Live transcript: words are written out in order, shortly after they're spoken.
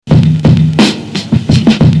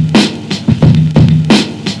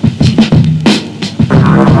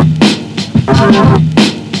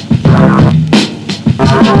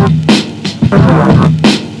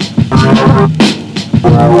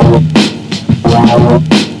L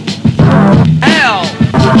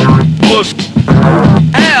push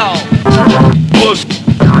L push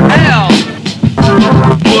L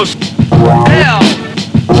push L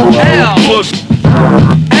L push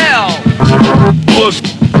L push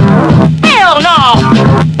hell no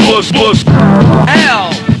push push L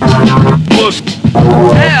push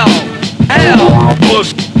L L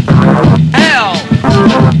push L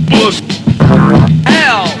push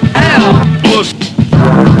L L push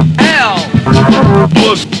L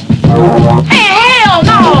push hell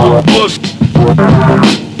no push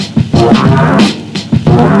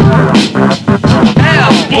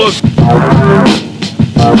L push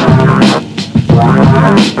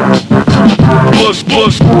push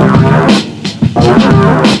push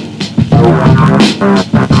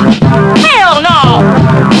hell no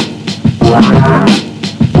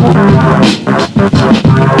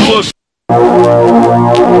push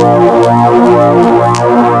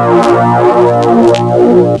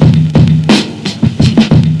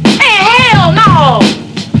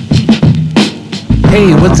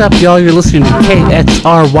Hey, what's up, y'all? You're listening to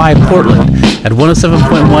KXRY Portland at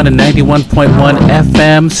 107.1 and 91.1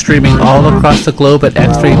 FM, streaming all across the globe at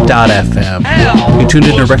xray.fm. You tuned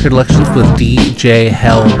into Record Elections with DJ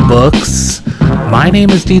Hell Books. My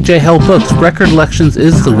name is DJ Hell Books. Record Elections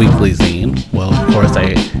is the weekly zine. Well, of course,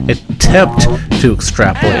 I attempt to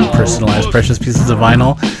extrapolate and personalize precious pieces of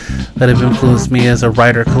vinyl that have influenced me as a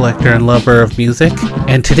writer, collector, and lover of music.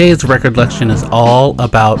 And today's Record Lection is all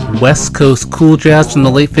about West Coast cool jazz from the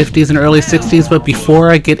late 50s and early 60s. But before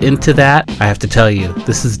I get into that, I have to tell you,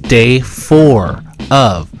 this is day 4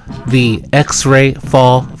 of the X-Ray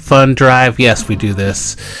Fall Fund Drive. Yes, we do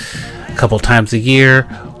this a couple times a year.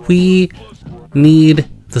 We need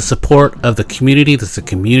the support of the community. This is a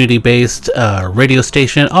community-based radio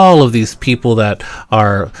station. All of these people that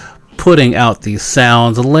are putting out these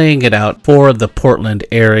sounds, laying it out for the Portland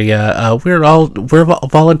area. We're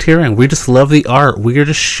volunteering. We just love the art. We're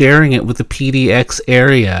just sharing it with the PDX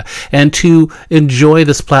area. And to enjoy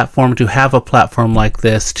this platform, to have a platform like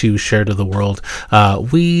this to share to the world,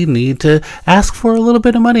 we need to ask for a little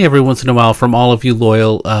bit of money every once in a while from all of you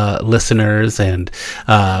loyal listeners and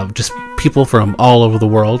just people from all over the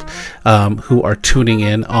world who are tuning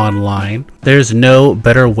in online. There's no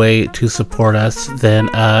better way to support us than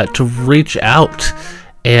to reach out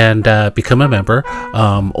and become a member,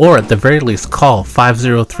 or at the very least call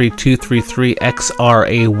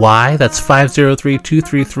 503-233-XRAY. That's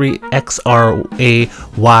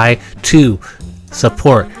 503-233-XRAY to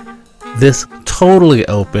support this totally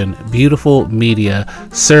open, beautiful media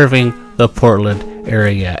serving the Portland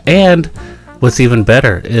area. And what's even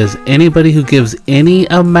better is anybody who gives any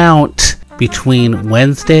amount between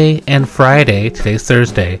Wednesday and Friday, today's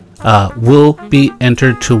Thursday, will be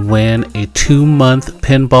entered to win a 2-month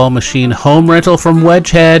pinball machine home rental from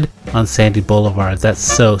Wedgehead on Sandy Boulevard. That's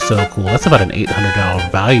so cool. That's about an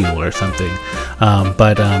 $800 value or something.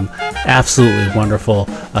 But absolutely wonderful.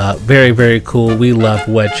 Very cool. We love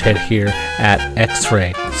Wedgehead here at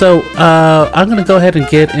X-Ray. So I'm going to go ahead and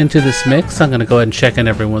get into this mix. I'm going to go ahead and check in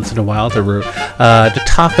every once in a while to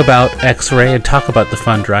talk about X-Ray and talk about the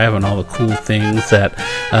fund drive and all the cool things that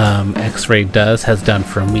X-Ray has done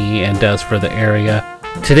for me and does for the area.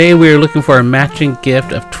 Today we are looking for a matching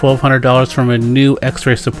gift of $1,200 from a new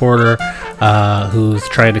X-Ray supporter who's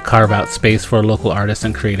trying to carve out space for local artists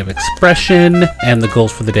and creative expression. And the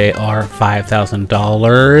goals for the day are $5,000.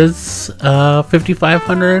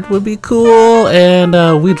 $5,500 would be cool.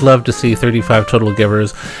 And we'd love to see 35 total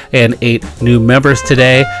givers and 8 new members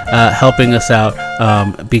today, helping us out,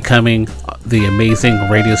 becoming the amazing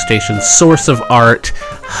radio station source of art,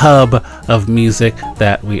 hub of music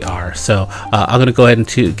that we are. So I'm going to go ahead and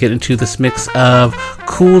get into this mix of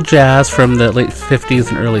cool jazz from the late 50s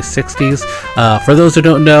and early 60s. For those who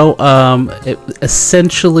don't know,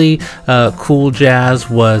 essentially cool jazz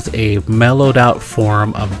was a mellowed out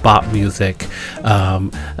form of bop music.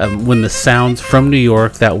 When the sounds from New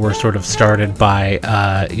York that were sort of started by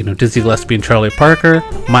Dizzy Gillespie and Charlie Parker,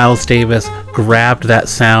 Miles Davis grabbed that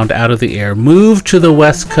sound out of the air, moved to the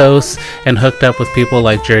West Coast, and hooked up with people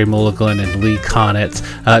like Jerry Mulligan and Lee Konitz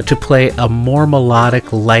to play a more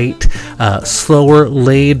melodic, light, slower,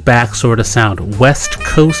 laid-back sort of sound. West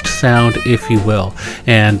Coast sound, if you will.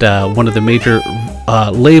 And one of the major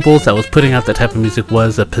labels that was putting out that type of music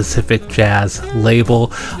was a Pacific Jazz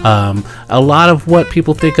label. A lot of what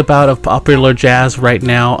people think about of popular jazz right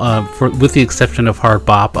now, with the exception of hard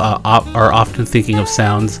bop, are often thinking of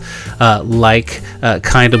sounds like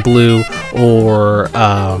Kinda Blue or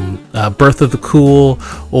Birth of the Cool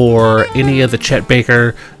or any of the Chet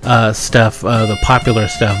Baker stuff, the popular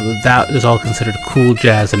stuff, that is all considered cool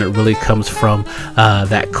jazz, and it really comes from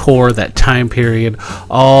that core, that time period,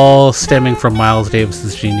 all stemming from Miles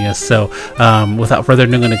Davis's genius. So without further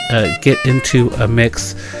ado, I'm going to get into a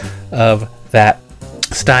mix of that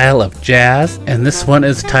style of jazz, and this one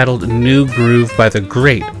is titled New Groove by the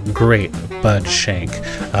great Bud Shank.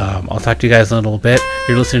 I'll talk to you guys in a little bit.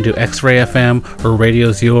 You're listening to X-Ray FM, or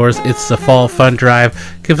Radio's Yours. It's the Fall Fun Drive.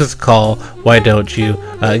 Give us a call. Why don't you?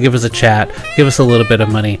 Give us a chat. Give us a little bit of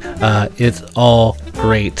money. It's all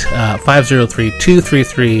great.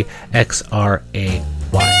 503-233-XRAY.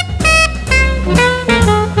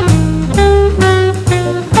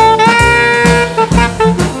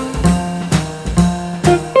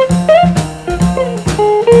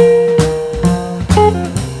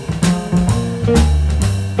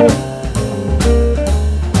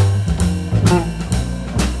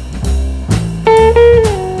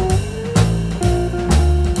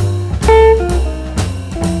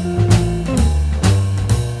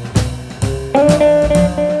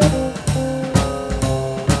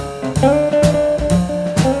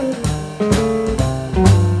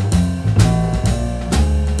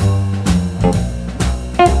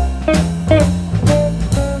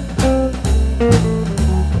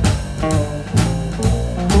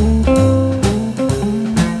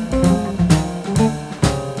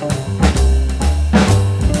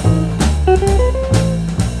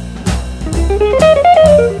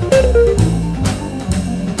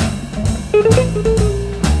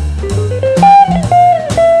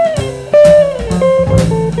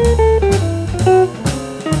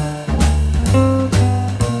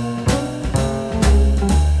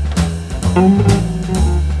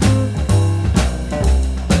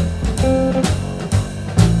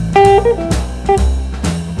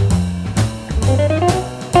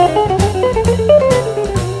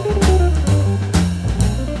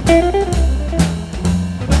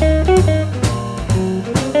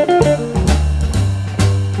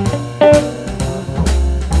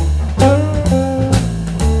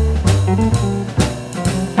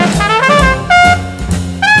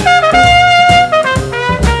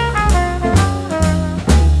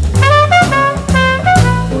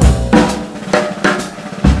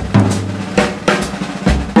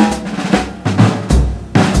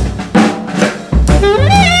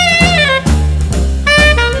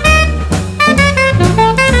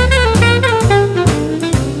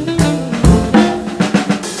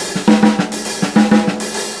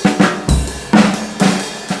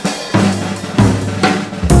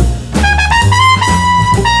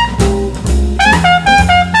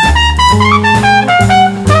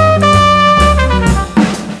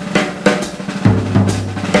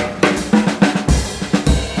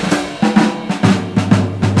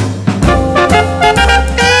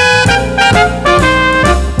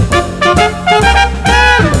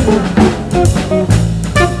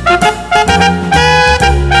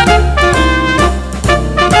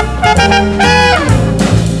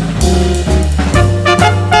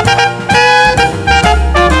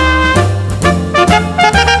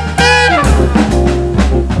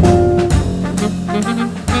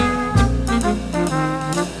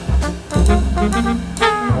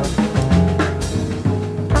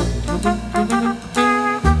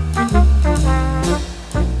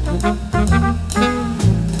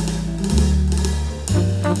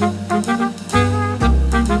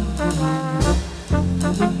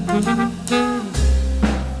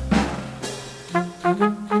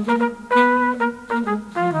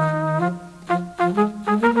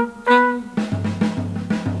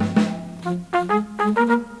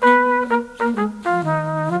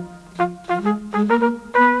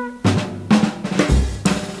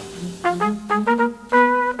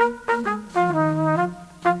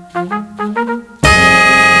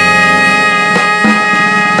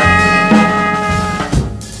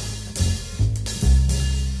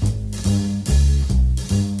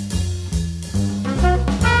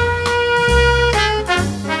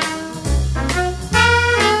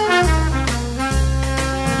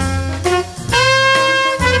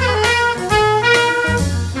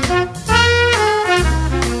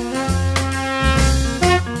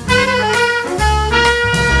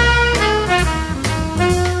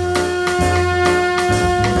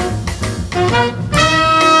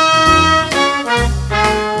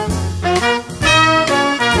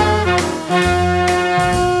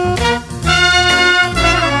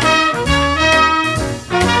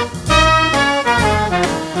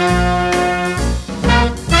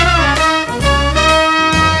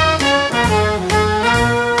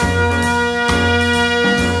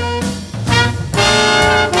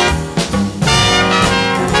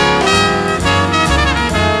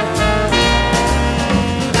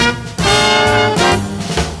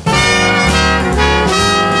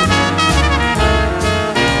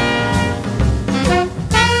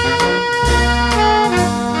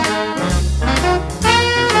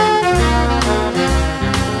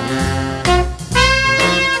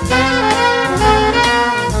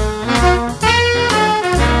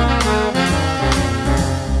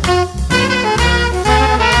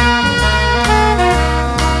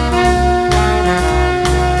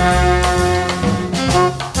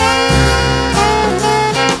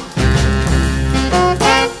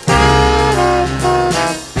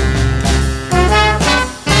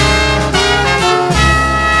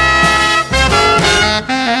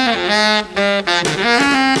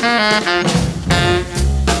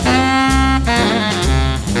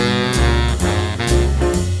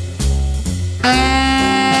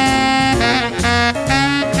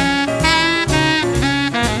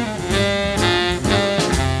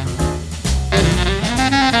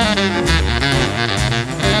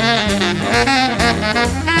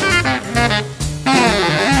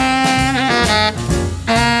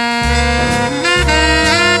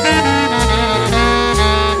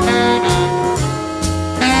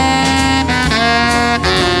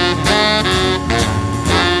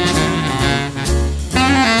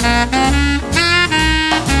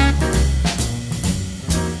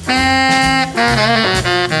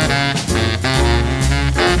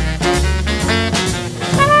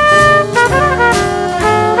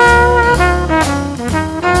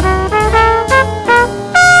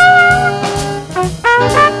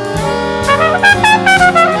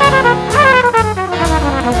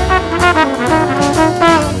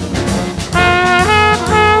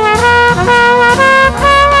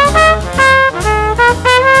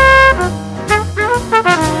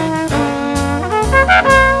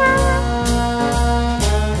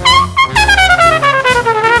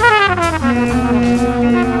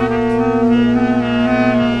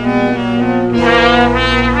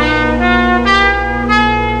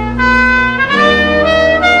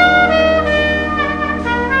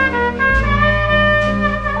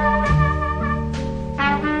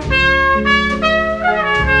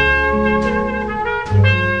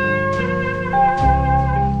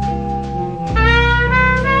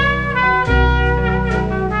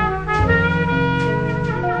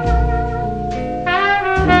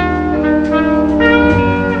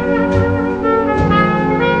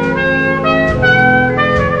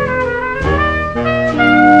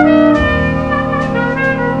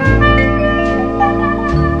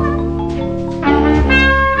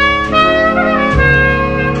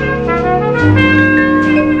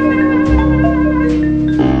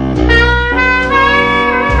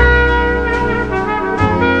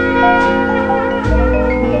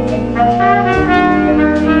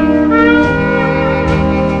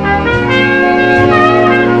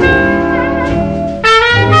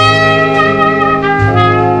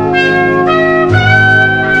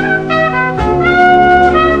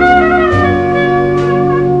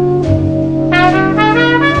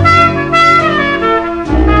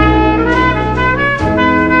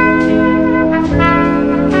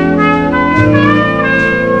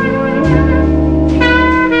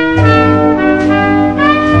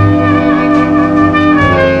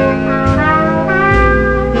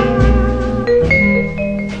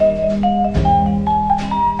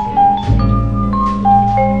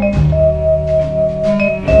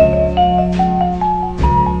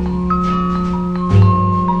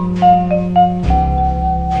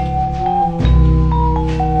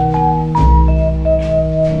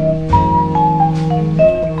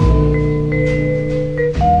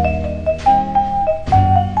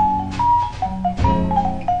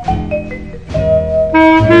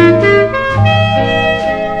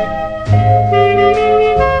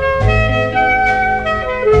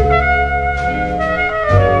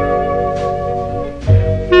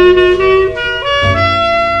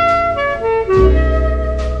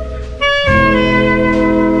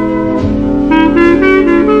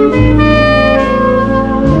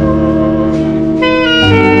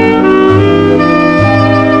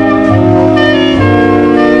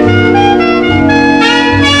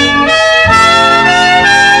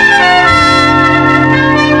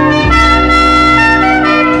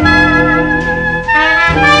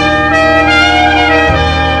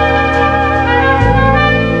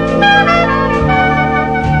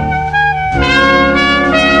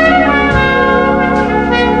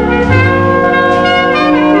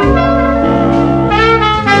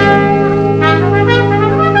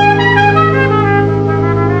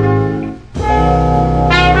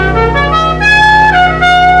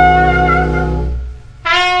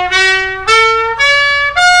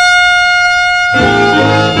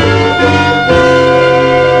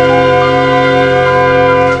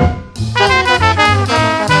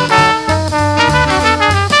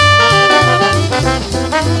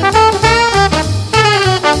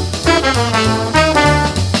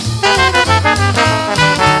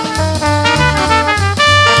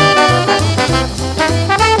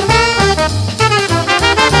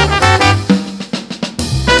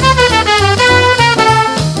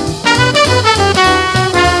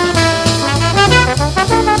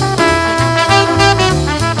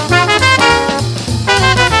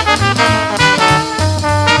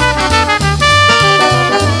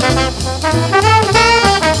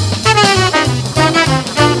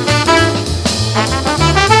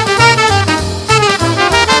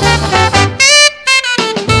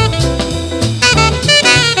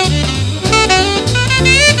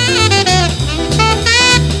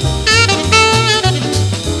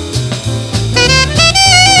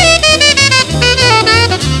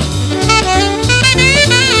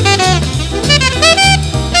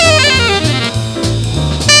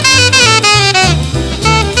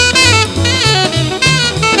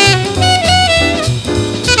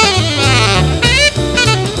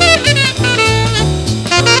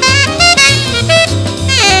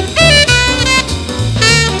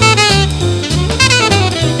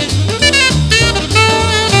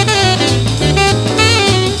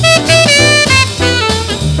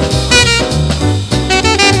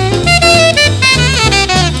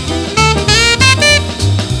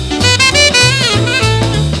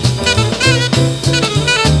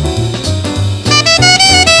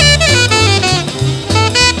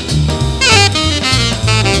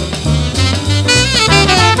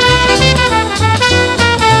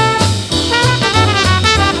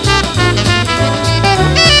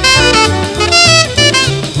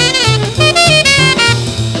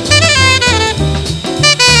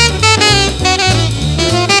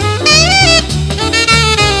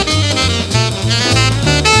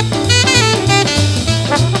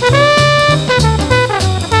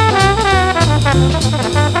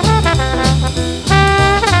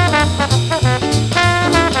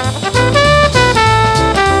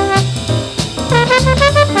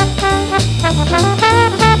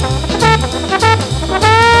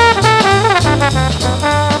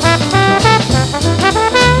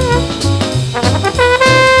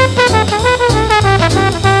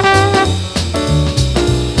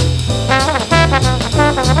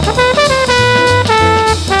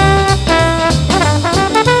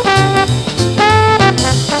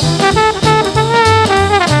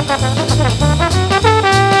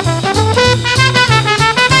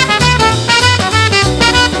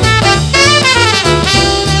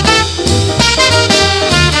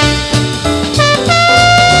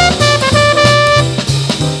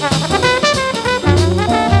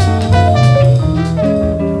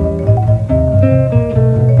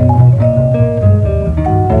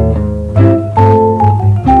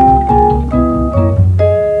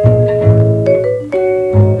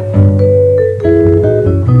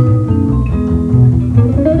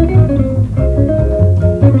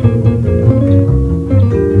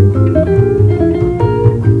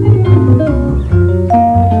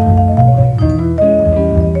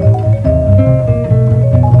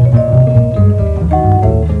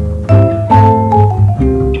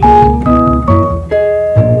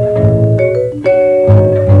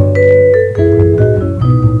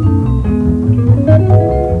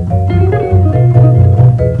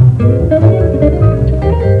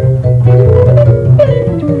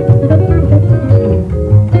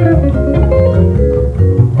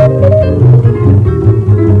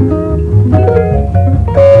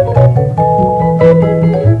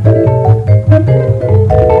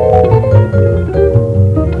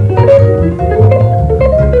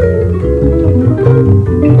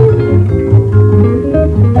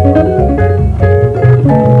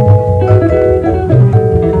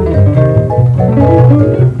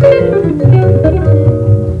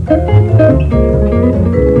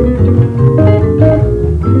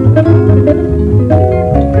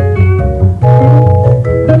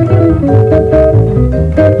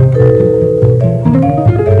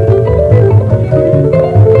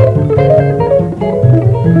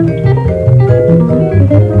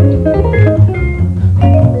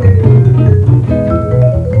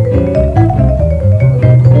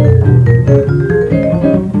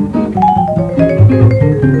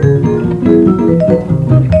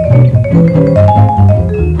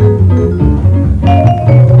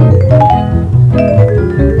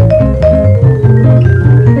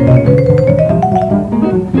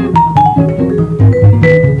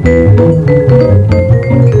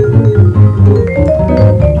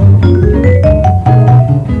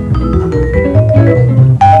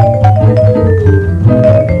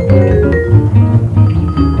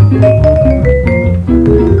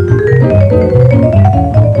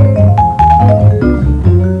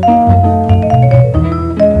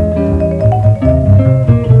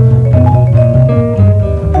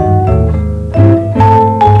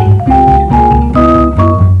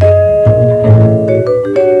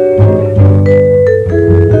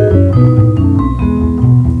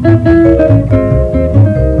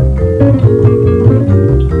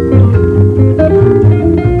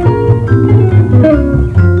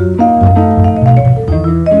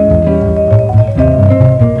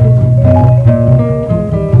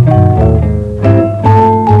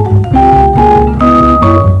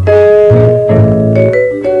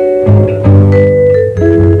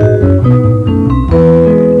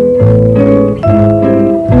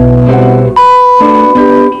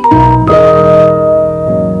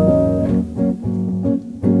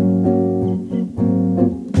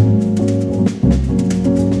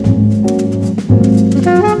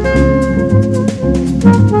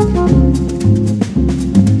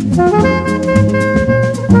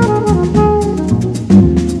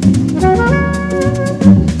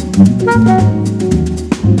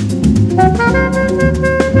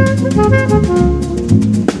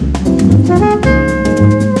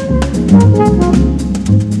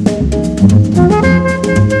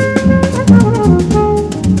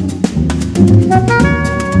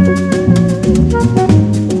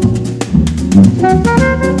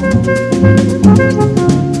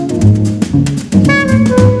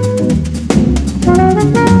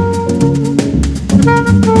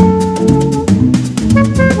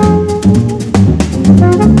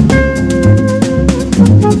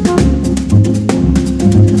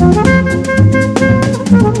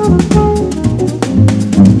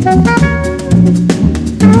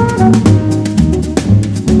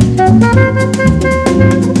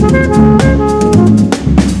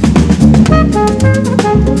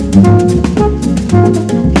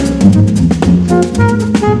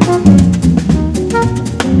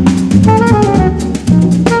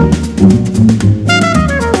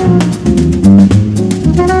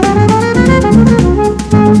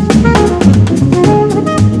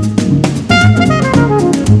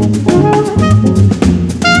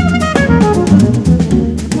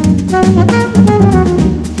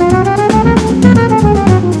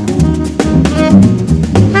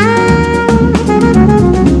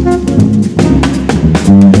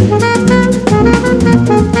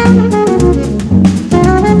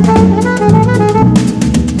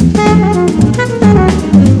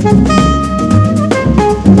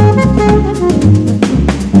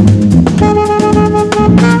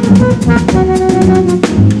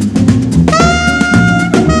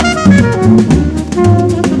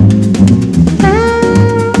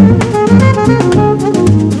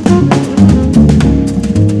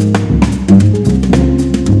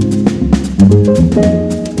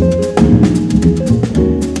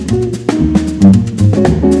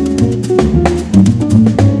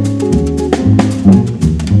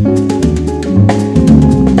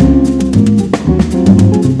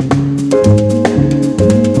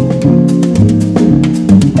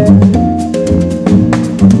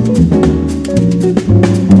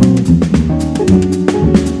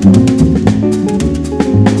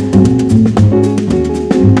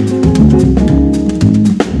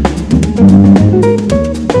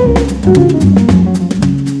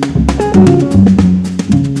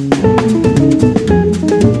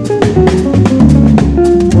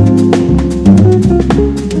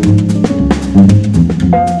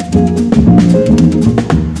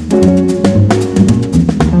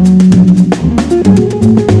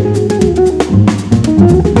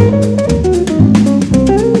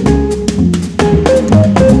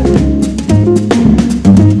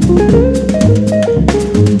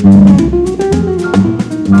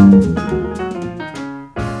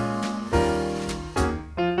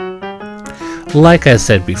 like I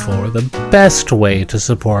said before, the best way to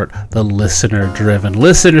support the listener-driven,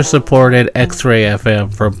 listener-supported X-Ray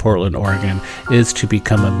FM from Portland, Oregon is to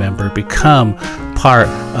become a member, become part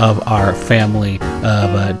of our family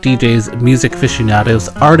of DJs, music aficionados,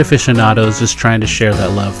 art aficionados, just trying to share that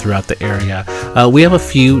love throughout the area. We have a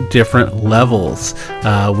few different levels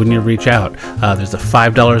when you reach out. There's a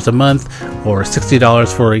 $5 a month or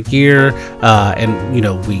 $60 for a year,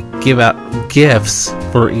 and we give out gifts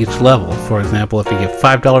for each level. For example, if you give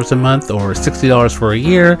 $5 a month or $60 for a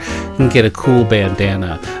year, you can get a cool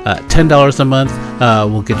bandana. $10 a month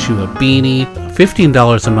will get you a beanie.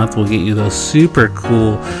 $15 a month will get you those super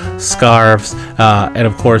cool scarves, and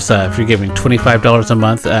of course if you're giving $25 a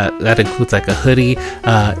month, that includes like a hoodie.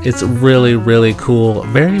 It's really, really cool,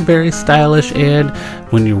 very, very stylish, and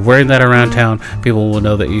when you're wearing that around town, people will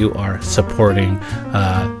know that you are supporting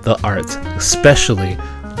the arts, especially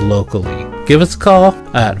locally. Give us a call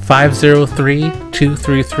at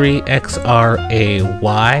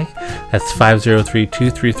 503-233-XRAY. That's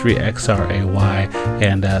 503-233-XRAY,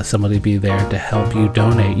 and somebody be there to help you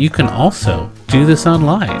donate. You can also do this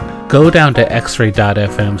online. Go down to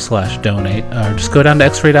xray.fm/donate, or just go down to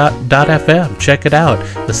xray.fm. Check it out.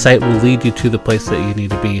 The site will lead you to the place that you need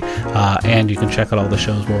to be, and you can check out all the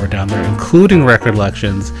shows while we're down there, including Record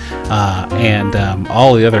Lections and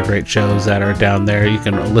all the other great shows that are down there. You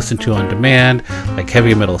can listen to on demand, like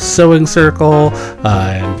Heavy Metal Sewing Circle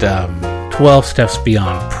and 12 Steps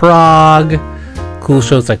Beyond Prague. Cool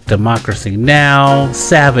shows like Democracy Now!,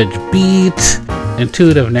 Savage Beat,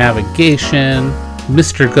 Intuitive Navigation,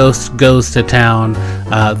 Mr. Ghost Goes to Town.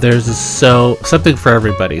 There's something for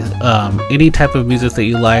everybody. Any type of music that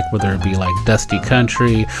you like, whether it be like dusty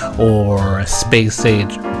country or space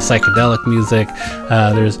age psychedelic music,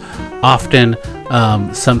 there's often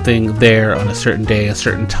something there on a certain day, a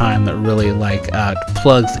certain time that really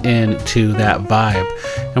plugs into that vibe.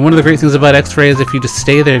 And one of the great things about X-Ray is if you just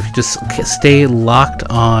stay there, if you just stay locked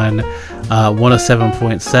on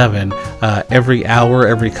 107.7 every hour,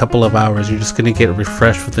 every couple of hours, you're just going to get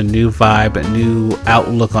refreshed with a new vibe, a new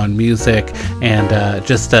outlook on music, and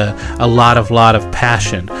just a lot of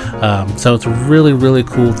passion. So it's a really, really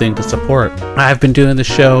cool thing to support. I've been doing the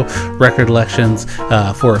show Record Lections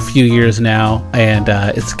for a few years now, and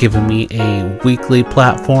it's given me a weekly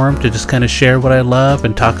platform to just kind of share what I love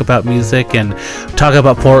and talk about music and talk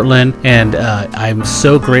about Portland, and I'm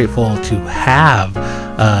so grateful to have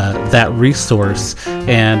that resource.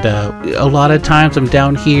 And a lot of times I'm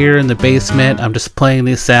down here in the basement, I'm just playing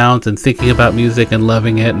these sounds and thinking about music and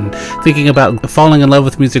loving it, and thinking about falling in love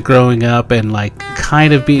with music growing up, and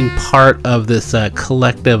kind of being part of this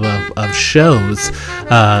collective of shows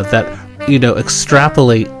that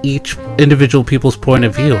extrapolate each individual people's point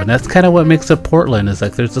of view. And that's kind of what makes up Portland, is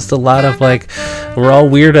there's just a lot of we're all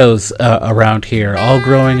weirdos around here, all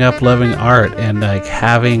growing up loving art, and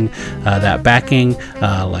having that backing,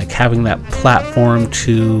 having that platform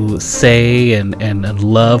to say and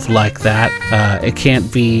love like that, it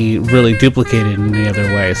can't be really duplicated in any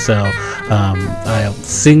other way. So I'll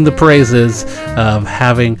sing the praises of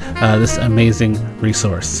having this amazing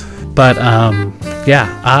resource. But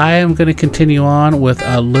I am going to continue on with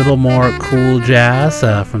a little more cool jazz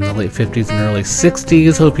from the late 50s and early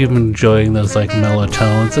 60s. Hope you've been enjoying those mellow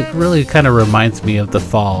tones. It really kind of reminds me of the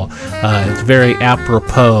fall. It's very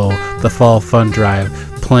apropos, the fall fun drive,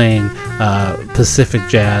 playing Pacific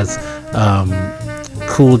jazz,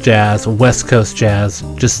 cool jazz, West Coast jazz,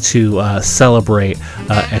 just to celebrate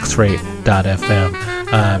xray.fm.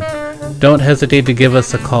 Don't hesitate to give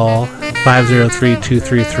us a call,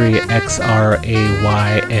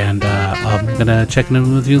 503-233-XRAY, and I'm going to check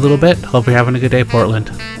in with you a little bit. Hope you're having a good day,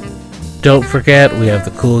 Portland. Don't forget, we have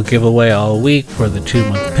the cool giveaway all week for the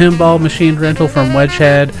 2-month pinball machine rental from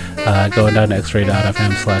Wedgehead. Going down to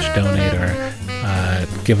xray.fm/donate, or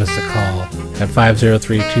give us a call at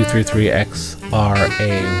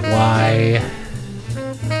 503-233-XRAY.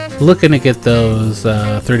 Looking to get those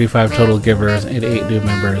 35 total givers and 8 new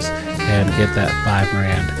members, and get that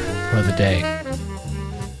 $5,000 for the day.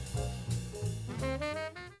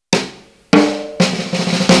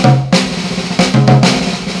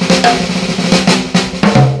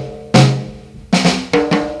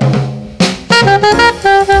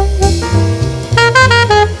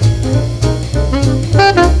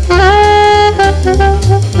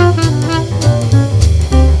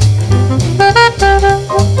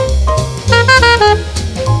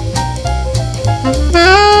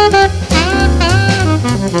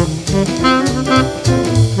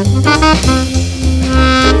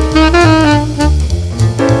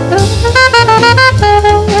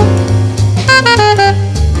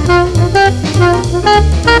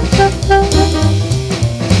 Thank you.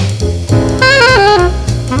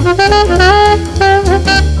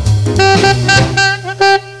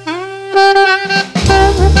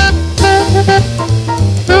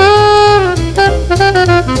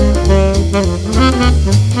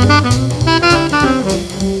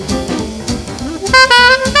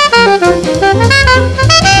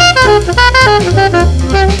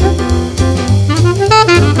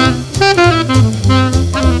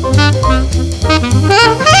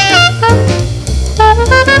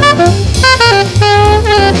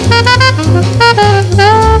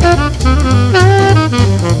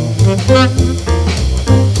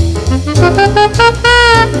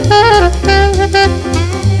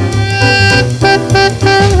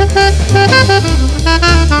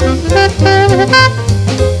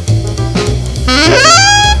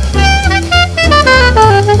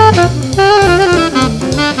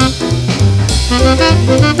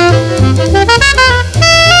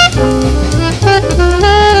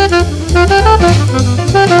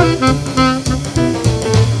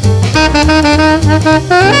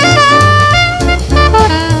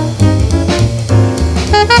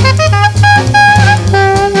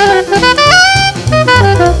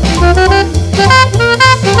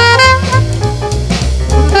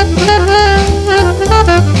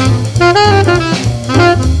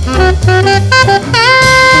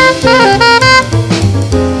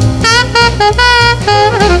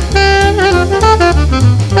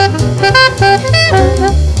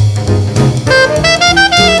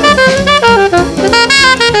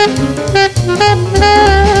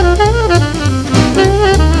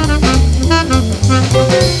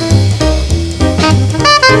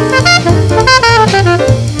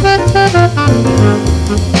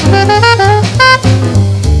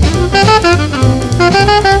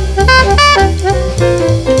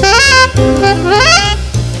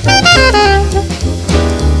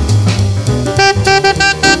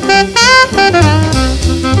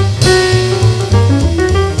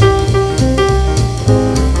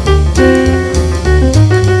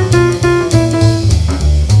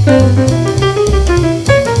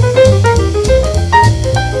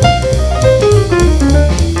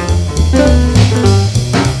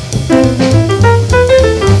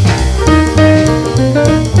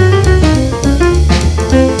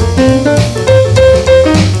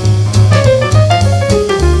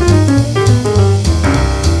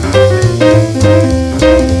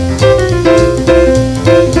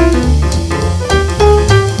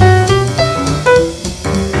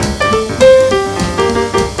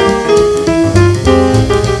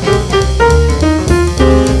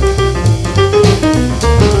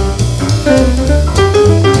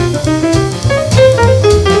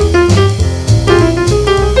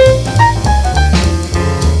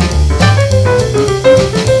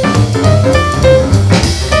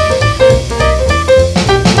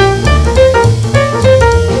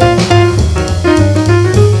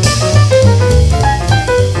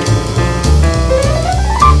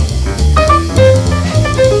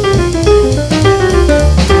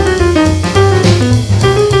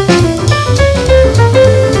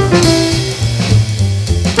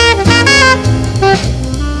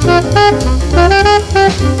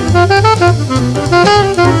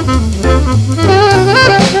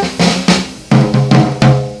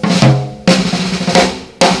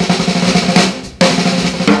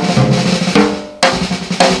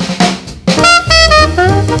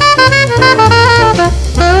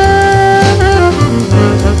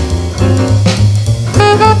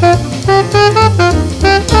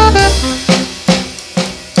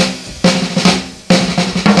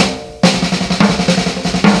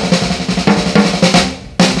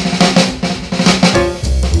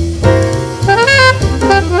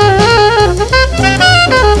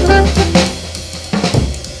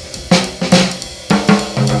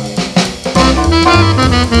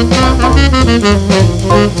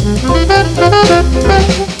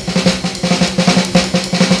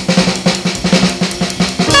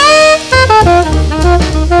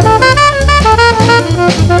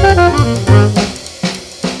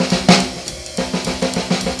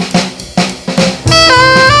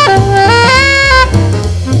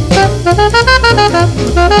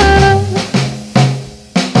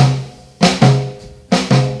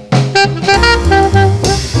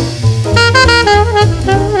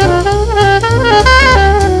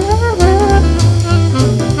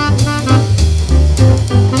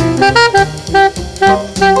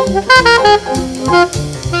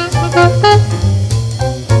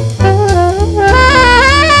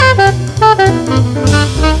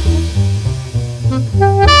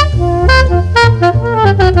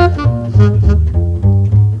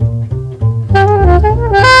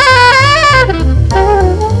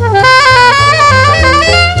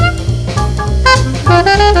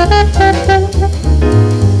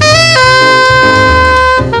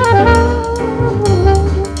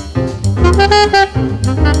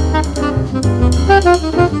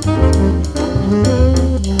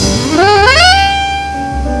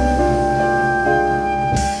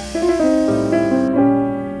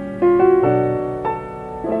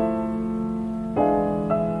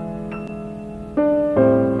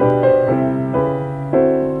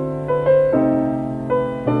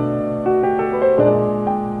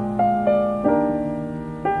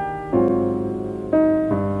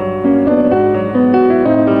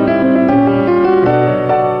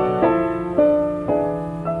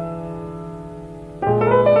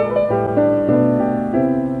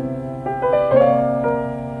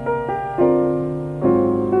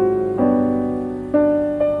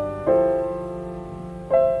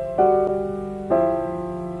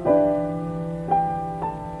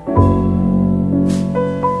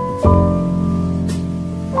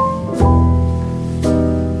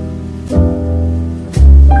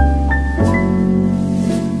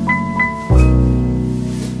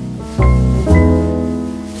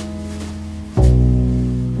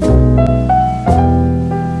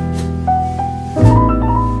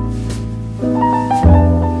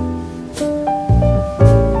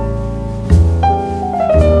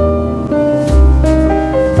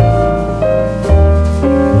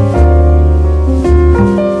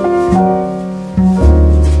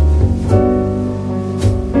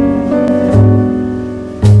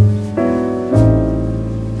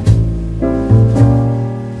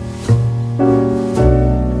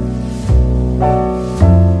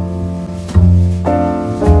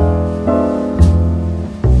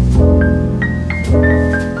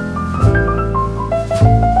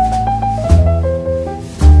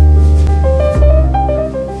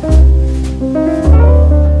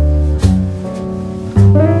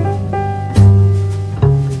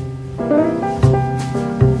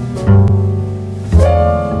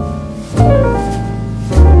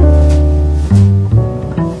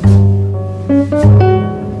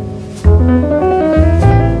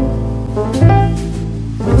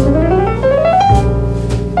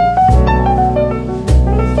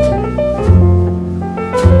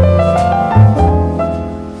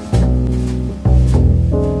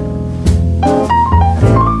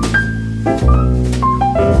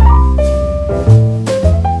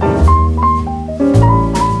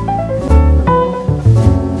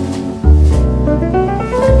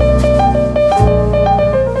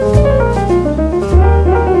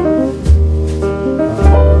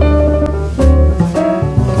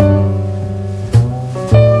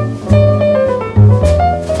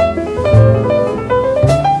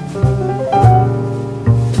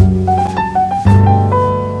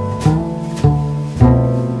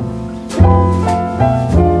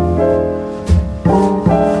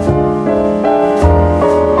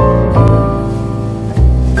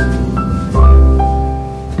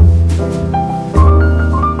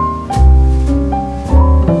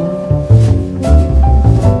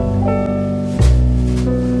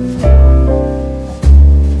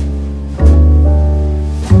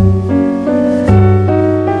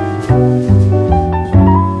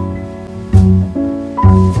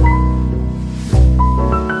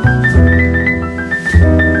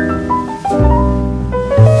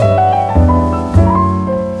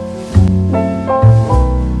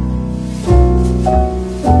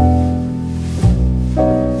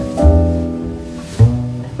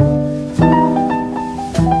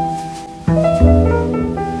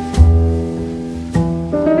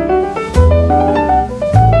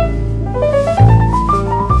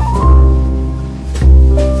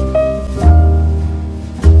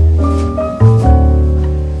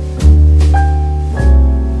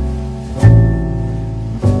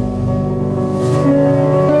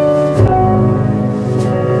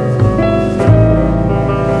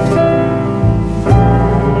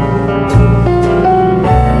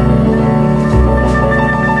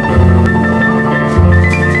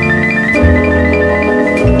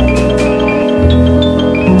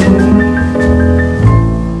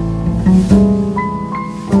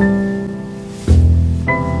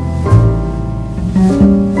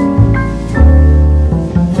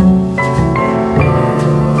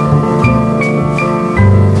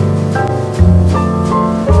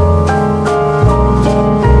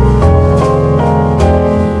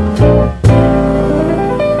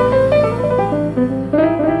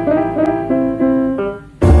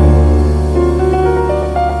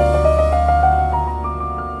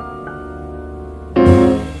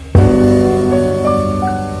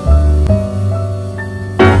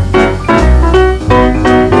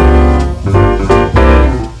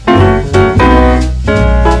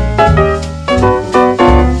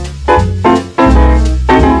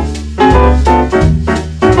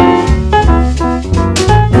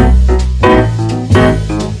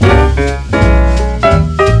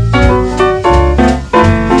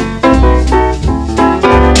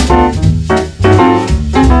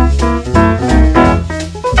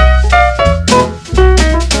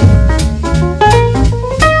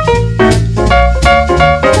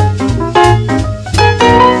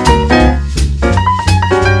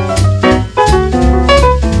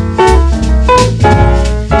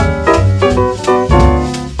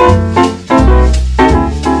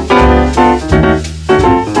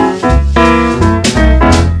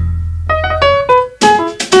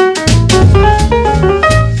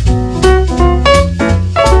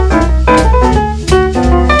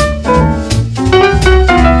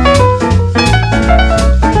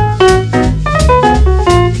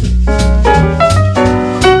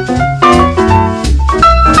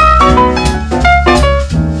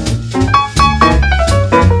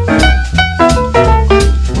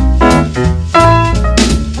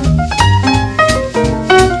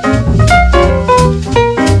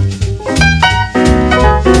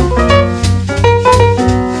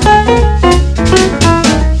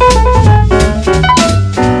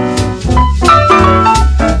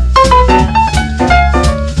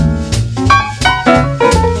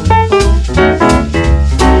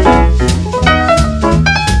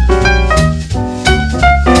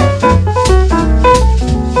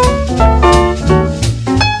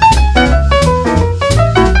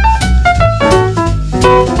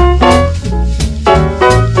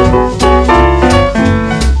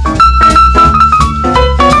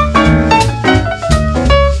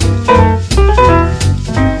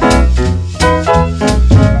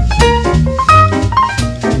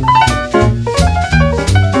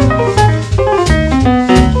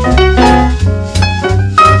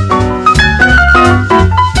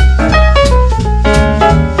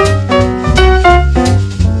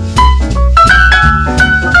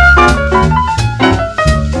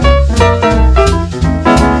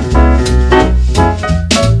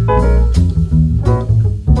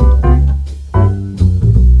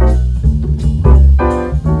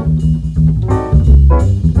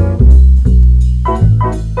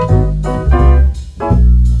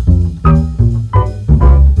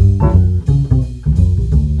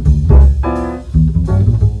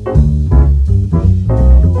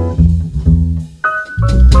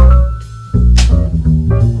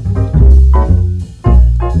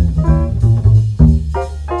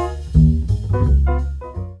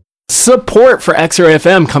 Support for X-Ray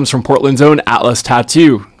FM comes from Portland's own Atlas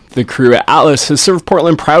Tattoo. The crew at Atlas has served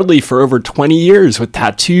Portland proudly for over 20 years with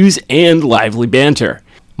tattoos and lively banter.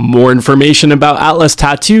 More information about Atlas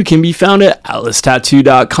Tattoo can be found at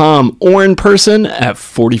atlastattoo.com or in person at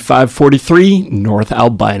 4543 North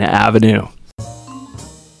Albina Avenue.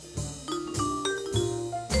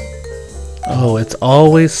 Oh, it's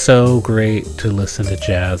always so great to listen to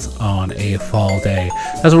jazz on a fall day.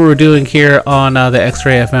 That's what we're doing here on the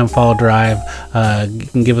X-Ray FM Fall Drive. You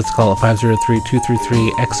can give us a call at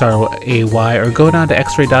 503-233-XRAY or go down to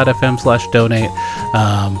xray.fm/donate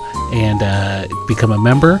and become a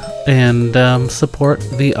member and support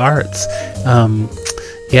the arts.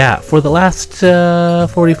 For the last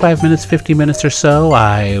 45 minutes, 50 minutes or so,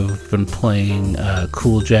 I've been playing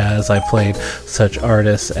cool jazz. I played such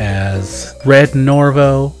artists as Red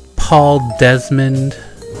Norvo, Paul Desmond,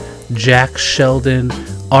 Jack Sheldon,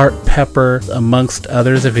 Art Pepper, amongst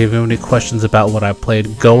others. If you have any questions about what I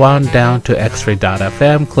played, go on down to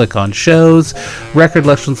xray.fm, click on shows. Record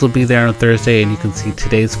Lections will be there on Thursday, and you can see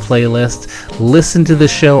today's playlist. Listen to the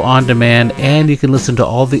show on demand, and you can listen to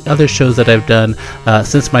all the other shows that I've done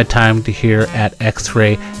since my time here at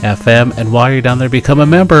X-Ray FM. And while you're down there, become a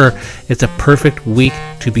member. It's a perfect week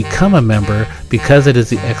to become a member because it is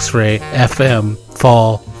the X-Ray FM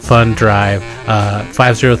Fall Fun Drive.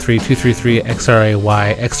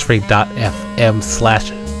 503-233-XRAY,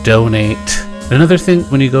 xray.fm/donate. Another thing,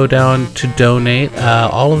 when you go down to donate,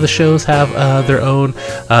 all of the shows have their own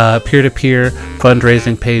peer-to-peer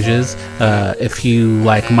fundraising pages. If you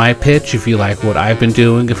like my pitch, if you like what I've been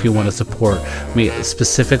doing, if you want to support me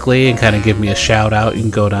specifically and kind of give me a shout out, you can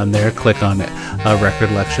go down there, click on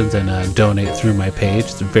Record Lections, and donate through my page.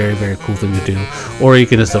 It's a very, very cool thing to do. Or you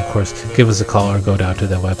can just, of course, give us a call or go down to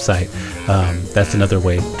the website. That's another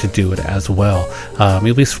way to do it as well.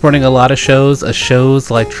 You'll be supporting a lot of shows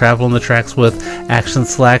like Travel on the Tracks with Action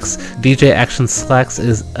Slacks. DJ Action Slacks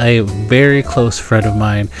is a very close friend of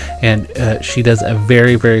mine, and she does a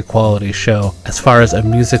very, very quality show. As far as a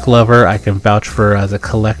music lover, I can vouch for her as a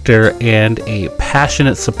collector and a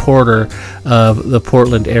passionate supporter of the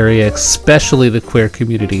Portland area, especially the queer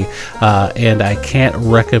community, and I can't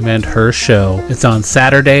recommend her show. It's on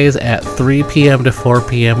Saturdays at 3 p.m. to 4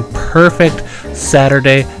 p.m. Perfect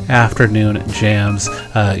Saturday afternoon jams,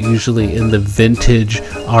 usually in the vintage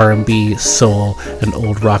R&B, soul, and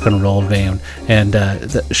old rock and roll vein. And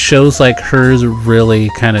the shows like hers really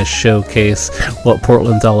kind of showcase what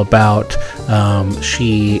Portland's all about.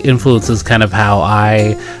 She influences kind of how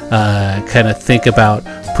I kind of think about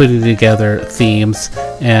putting together themes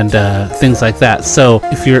and things like that. So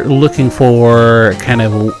if you're looking for kind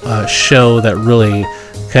of a show that really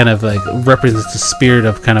kind of like represents the spirit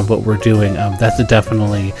of kind of what we're doing, that's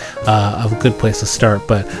definitely a good place to start.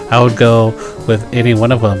 But I would go with any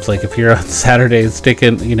one of them. It's like if you're on Saturdays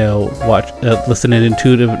sticking, listen to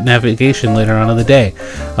Intuitive Navigation later on in the day,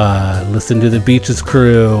 listen to the Beaches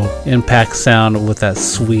Crew, Impact Sound with that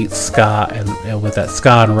sweet ska and with that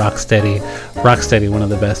ska and rocksteady, one of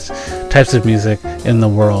the best types of music in the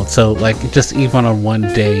world. So like just even on one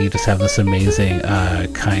day, you just have this amazing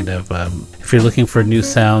kind of if you're looking for new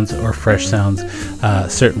sounds or fresh sounds,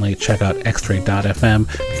 certainly check out xray.fm,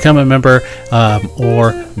 become a member,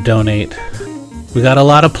 or donate. We got a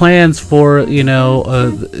lot of plans for,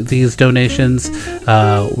 these donations.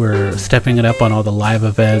 We're stepping it up on all the live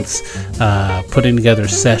events, putting together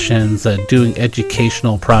sessions, doing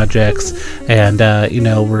educational projects, and,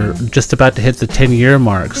 we're just about to hit the 10-year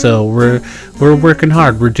mark. So we're working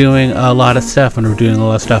hard. We're doing a lot of stuff, and we're doing a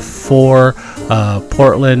lot of stuff for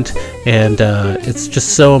Portland, and it's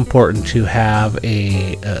just so important to have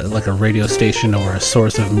a radio station or a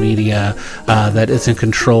source of media that isn't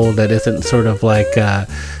controlled, that isn't sort of like kind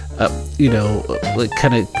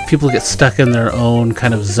of people get stuck in their own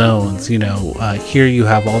kind of zones. Here you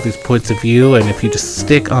have all these points of view, and if you just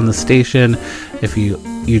stick on the station, if you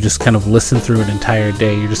just kind of listen through an entire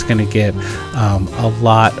day, you're just going to get a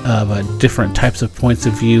lot of different types of points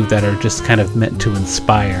of view that are just kind of meant to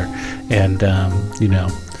inspire and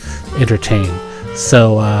entertain.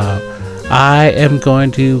 So I am going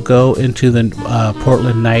to go into the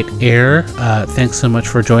Portland Night Air. Thanks so much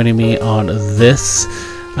for joining me on this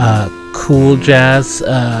cool jazz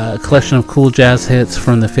collection of cool jazz hits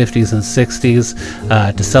from the 50s and 60s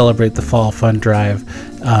to celebrate the Fall Fun Drive.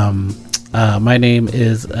 My name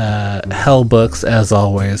is Hell Books, as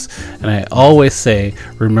always, and I always say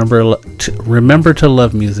remember to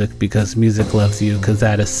love music, because music loves you, because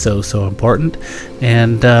that is so important.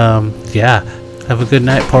 And have a good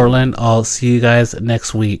night, Portland. I'll see you guys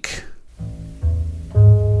next week.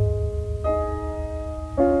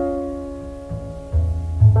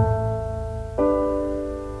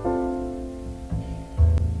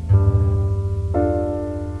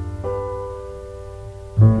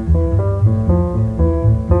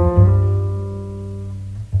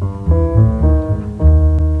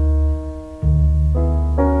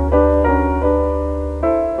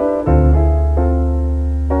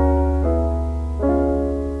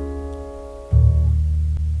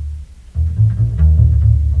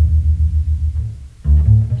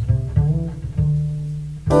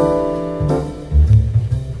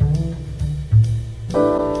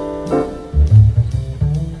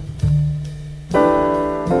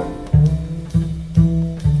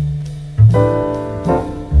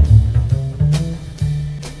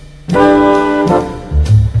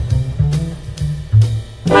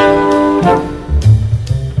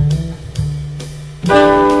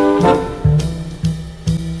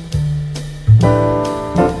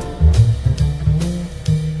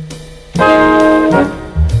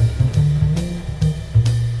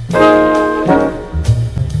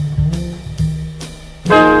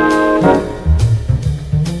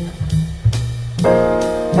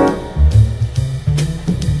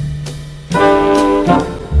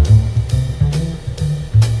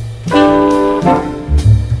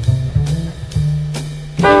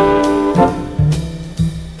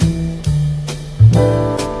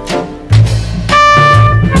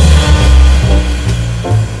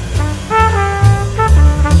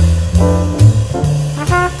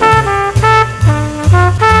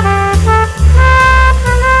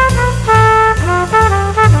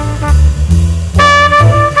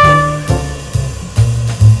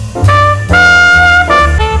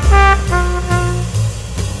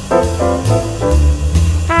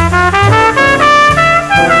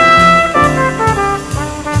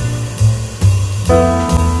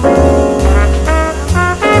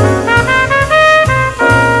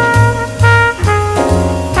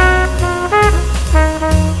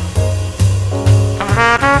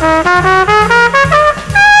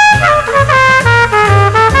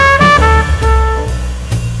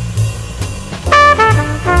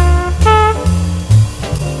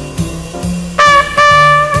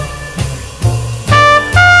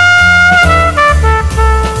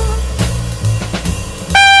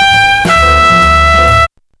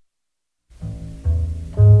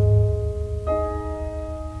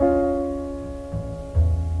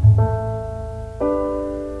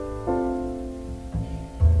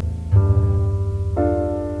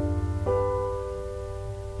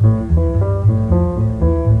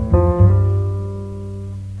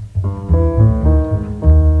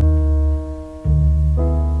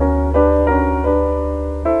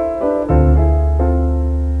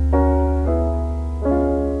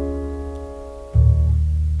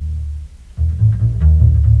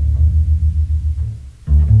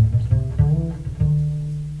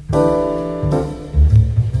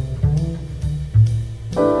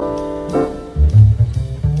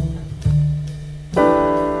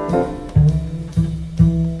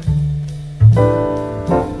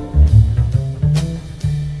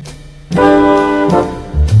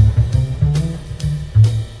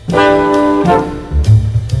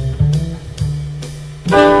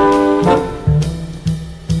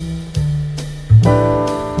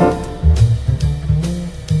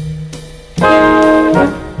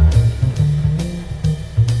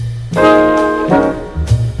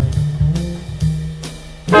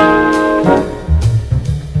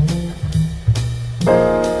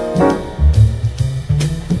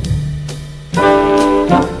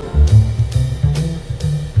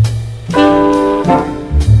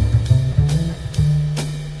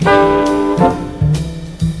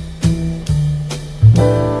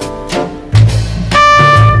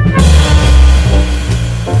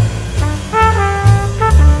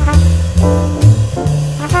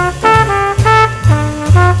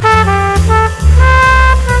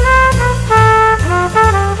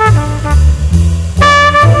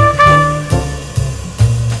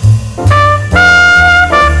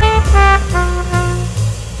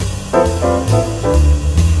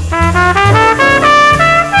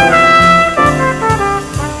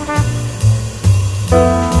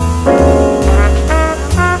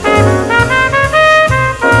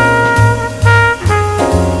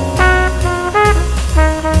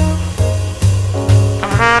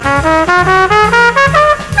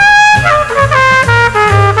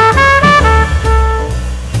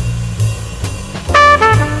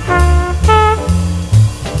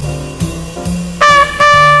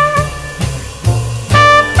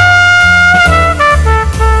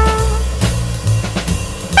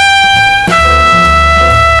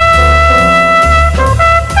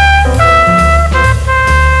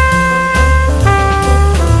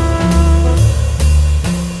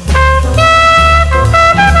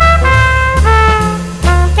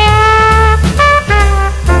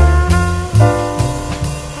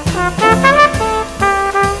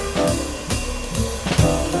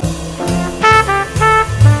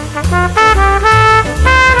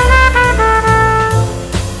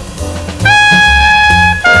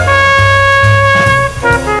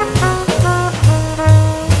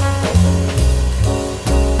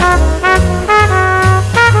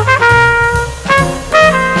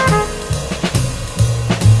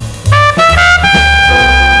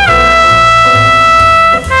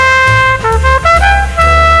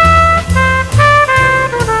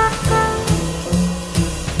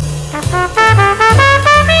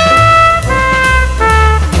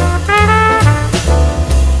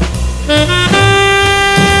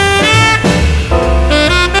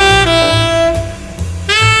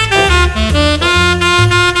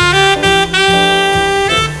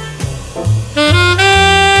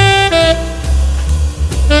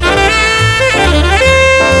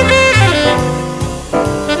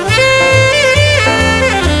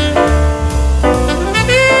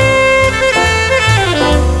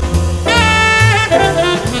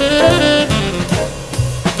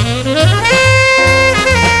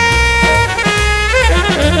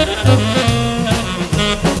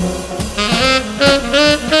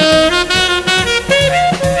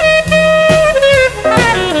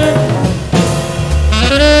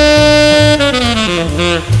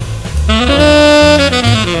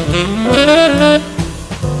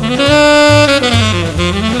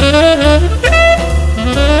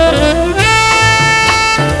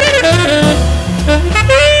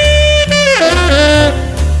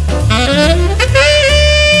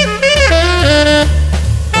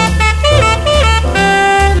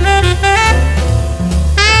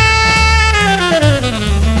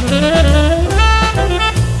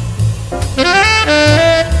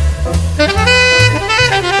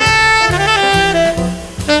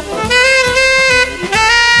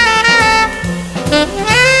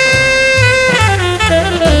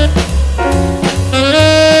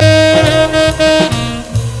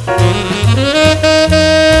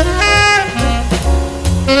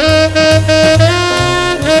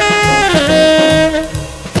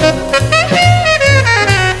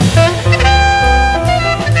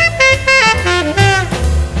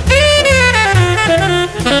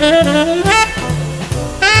 Bush.